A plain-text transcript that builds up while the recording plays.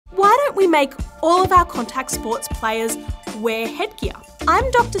we make all of our contact sports players wear headgear. I'm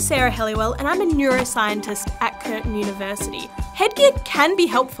Dr Sarah Hellewell and I'm a neuroscientist at Curtin University. Headgear can be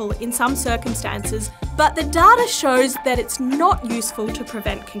helpful in some circumstances, but the data shows that it's not useful to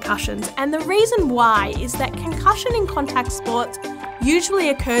prevent concussions, and the reason why is that concussion in contact sports usually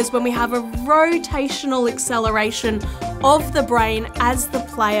occurs when we have a rotational acceleration of the brain as the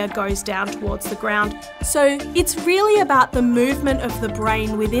player goes down towards the ground. So it's really about the movement of the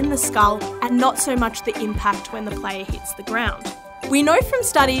brain within the skull and not so much the impact when the player hits the ground. We know from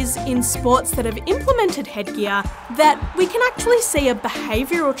studies in sports that have implemented headgear that we can actually see a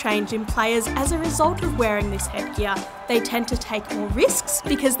behavioural change in players as a result of wearing this headgear. They tend to take more risks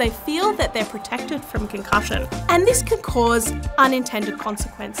because they feel that they're protected from concussion, and this can cause unintended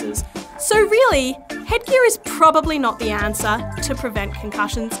consequences. So really, headgear is probably not the answer to prevent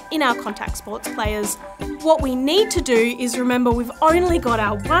concussions in our contact sports players. What we need to do is remember we've only got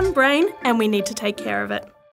our one brain and we need to take care of it.